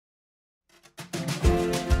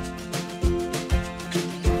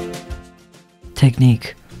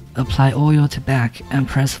Technique: apply oil to back and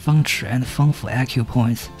press Fengchi and Fengfu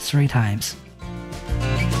acupoints 3 times.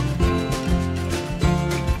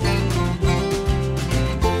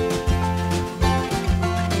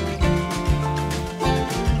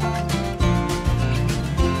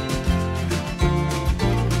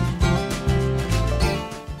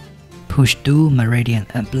 Push dual meridian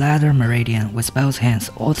and bladder meridian with both hands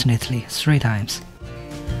alternately 3 times.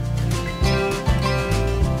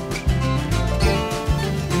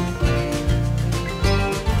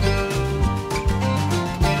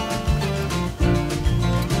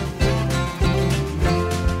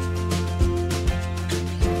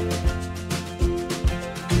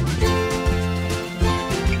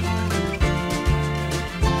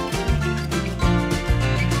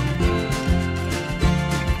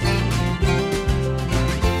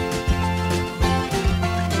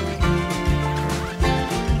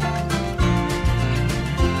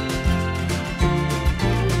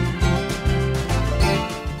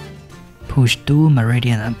 Push dual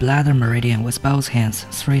meridian and bladder meridian with both hands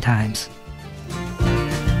 3 times.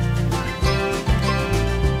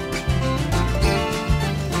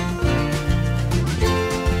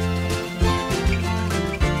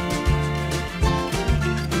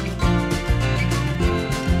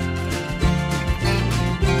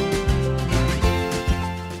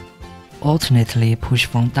 Alternately push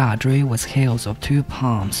from Da Zhui with heels of 2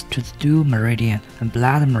 palms to the dual meridian and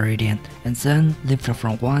bladder meridian, and then lift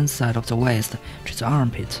from one side of the waist to the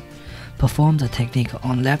armpit. Perform the technique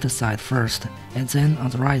on left side first, and then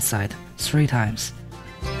on the right side 3 times.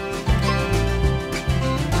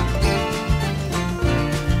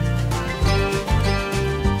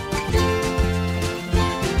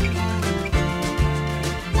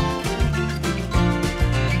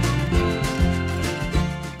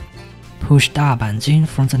 Push Da Ban Jin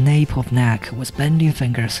from the nape of neck with bending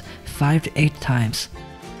fingers 5 to 8 times.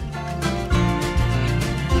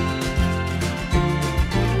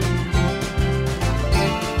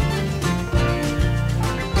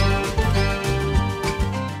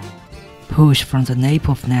 Push from the nape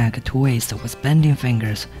of neck to waist with bending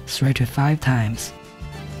fingers 3 to 5 times.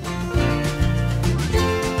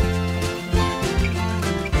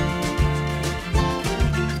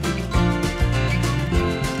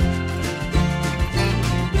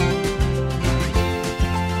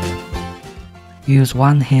 Use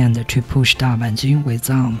one hand to push Da Ban Jin with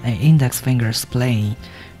thumb and index fingers playing.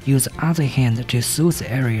 Use the other hand to soothe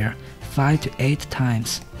the area 5 to 8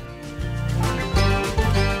 times.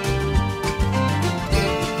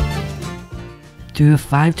 Do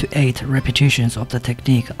 5 to 8 repetitions of the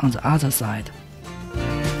technique on the other side.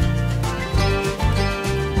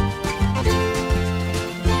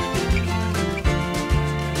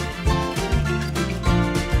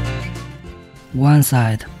 One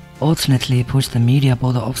side. Alternately push the medial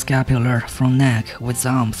border of scapula from neck with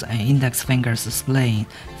thumbs and index fingers splaying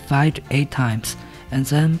 5 to 8 times, and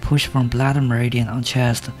then push from bladder meridian on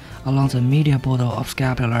chest along the medial border of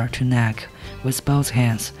scapula to neck with both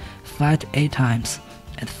hands 5 to 8 times,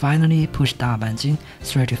 and finally push Da Ban Jin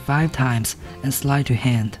 3 to 5 times and slide to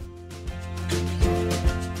hand.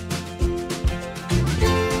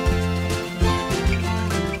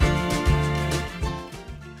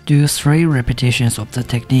 Do 3 repetitions of the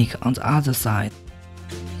technique on the other side.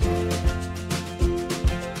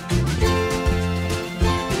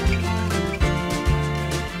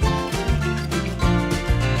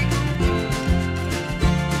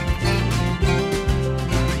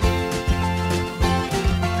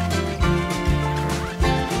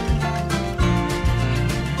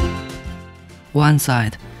 One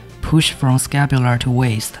side. Push from scapula to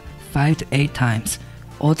waist 5 to 8 times.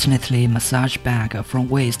 Alternately massage back from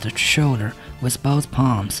waist to shoulder with both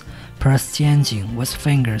palms, press jianjing with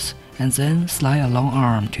fingers, and then slide a long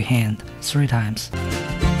arm to hand 3 times.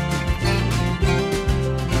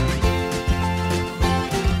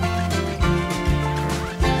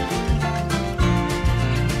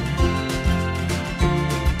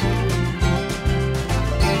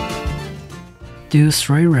 Do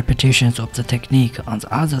 3 repetitions of the technique on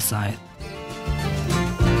the other side.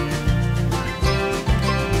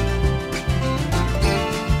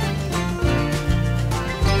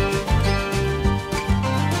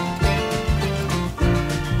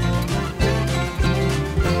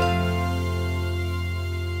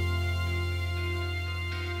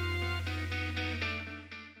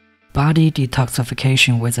 Body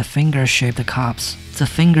detoxification with the finger-shaped cups. The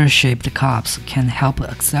finger-shaped cups can help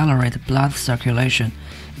accelerate blood circulation,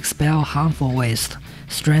 expel harmful waste,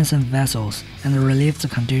 strengthen vessels, and relieve the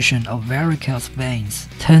condition of varicose veins.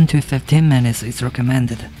 10 to 15 minutes is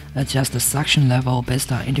recommended. Adjust the suction level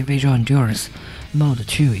based on individual endurance. Mode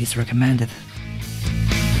 2 is recommended.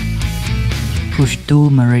 Push dual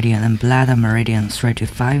meridian and bladder meridian 3 to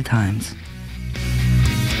 5 times.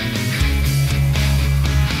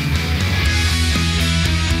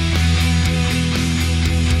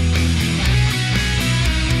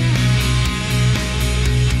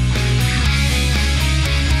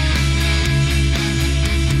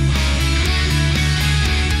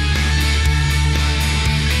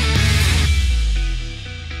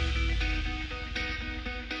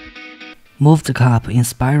 Move the cup in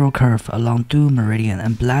spiral curve along dual meridian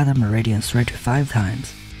and bladder meridian 3 to 5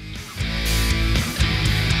 times.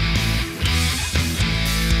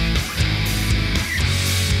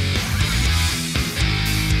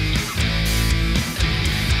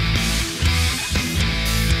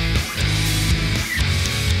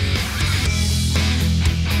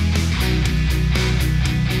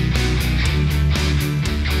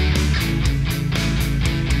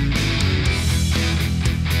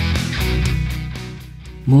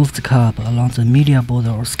 Move the cup along the medial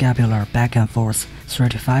border or scapular back and forth 3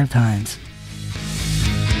 to 5 times.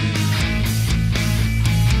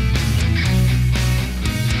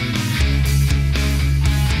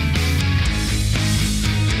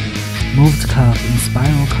 Move the cup in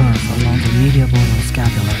spiral curve along the medial border or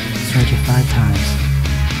scapula 3 to 5 times.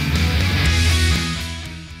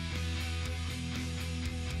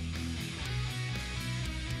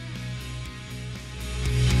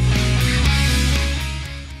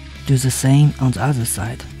 Do the same on the other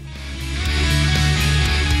side.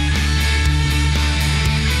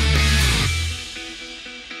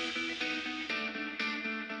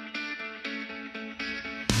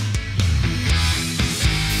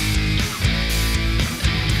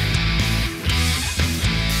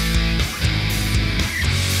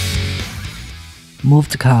 Move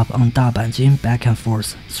the cup on 大板筋 back and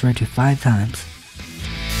forth 3 to 5 times.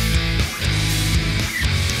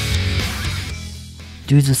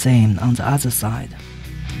 Do the same on the other side.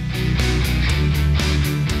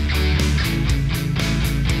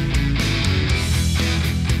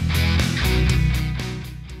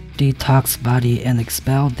 Detox body and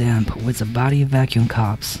expel damp with the body vacuum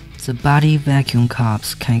cups. The body vacuum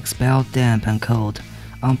cups can expel damp and cold,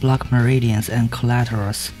 unblock meridians and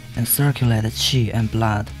collaterals, and circulate qi and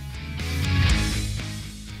blood.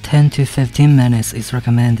 10 to 15 minutes is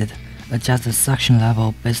recommended. Adjust the suction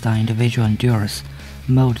level based on individual endurance.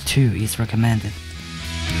 Mode 2 is recommended.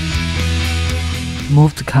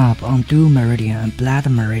 Move the cup on dual meridian and bladder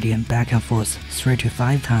meridian back and forth 3 to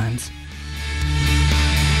 5 times.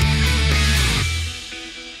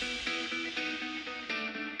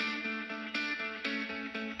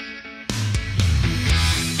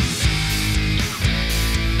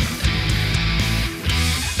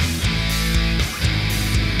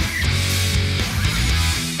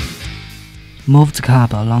 Move the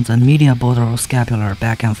cup along the medial border or scapular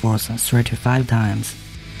back and forth 3 to 5 times.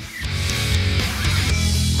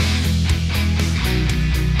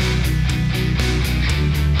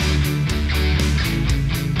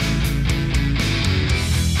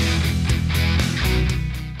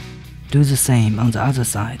 Do the same on the other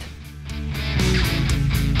side.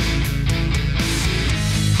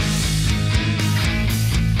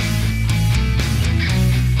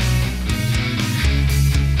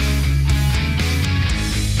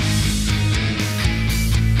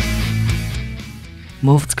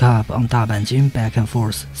 Move the cup on 大板筋 back and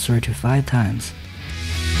forth 3 to 5 times.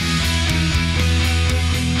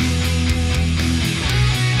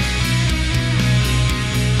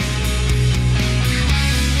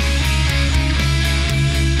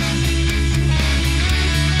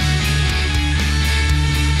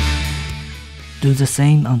 Do the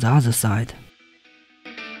same on the other side.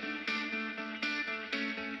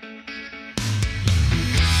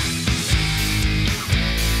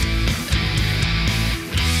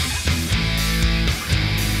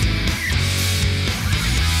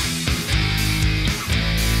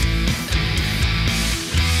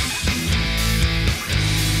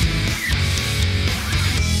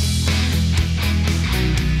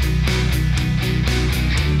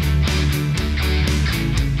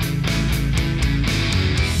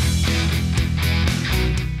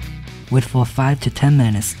 Wait for 5 to 10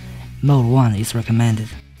 minutes. Mode 1 is recommended.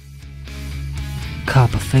 Cup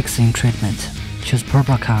fixing treatment. Choose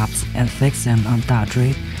proper cups and fix them on 大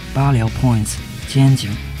椎, 八髎 points, 肩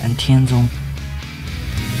颈, and 天宗.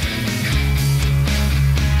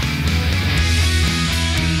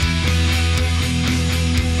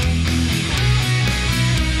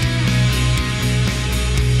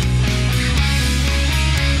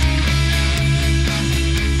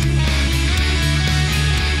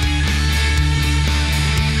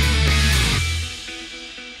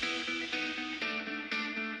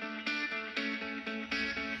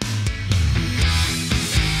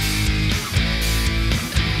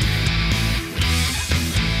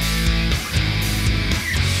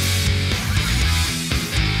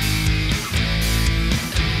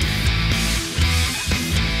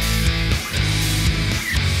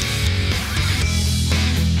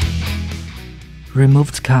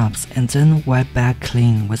 Remove the cups and then wipe back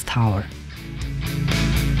clean with towel.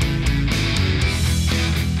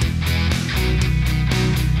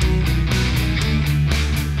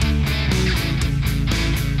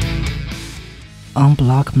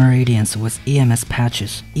 Unblock meridians with EMS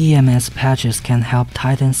patches. EMS patches can help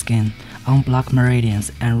tighten skin, unblock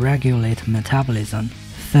meridians, and regulate metabolism.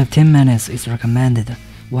 15 minutes is recommended.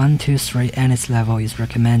 1 to 3 NS level is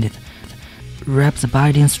recommended. Wrap the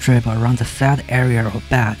binding strip around the fat area or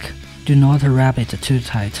back. Do not wrap it too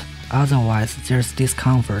tight, otherwise there's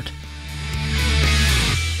discomfort.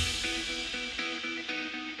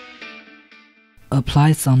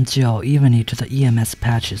 Apply some gel evenly to the EMS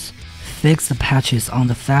patches. Fix the patches on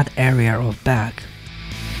the fat area or back.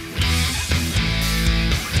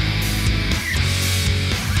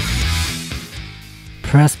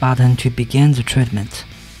 Press button to begin the treatment.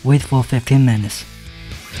 Wait for 15 minutes.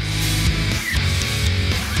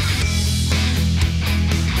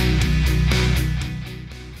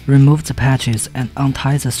 Remove the patches and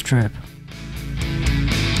untie the strip.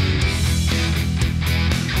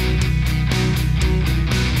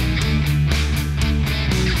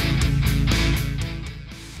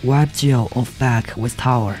 Wipe gel off back with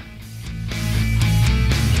towel.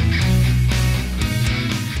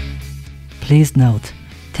 Please note,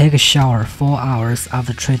 take a shower 4 hours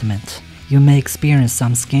after treatment. You may experience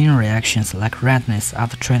some skin reactions like redness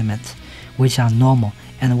after treatment, which are normal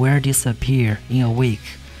and will disappear in a week.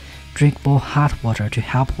 Drink more hot water to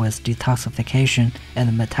help with detoxification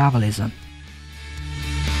and metabolism.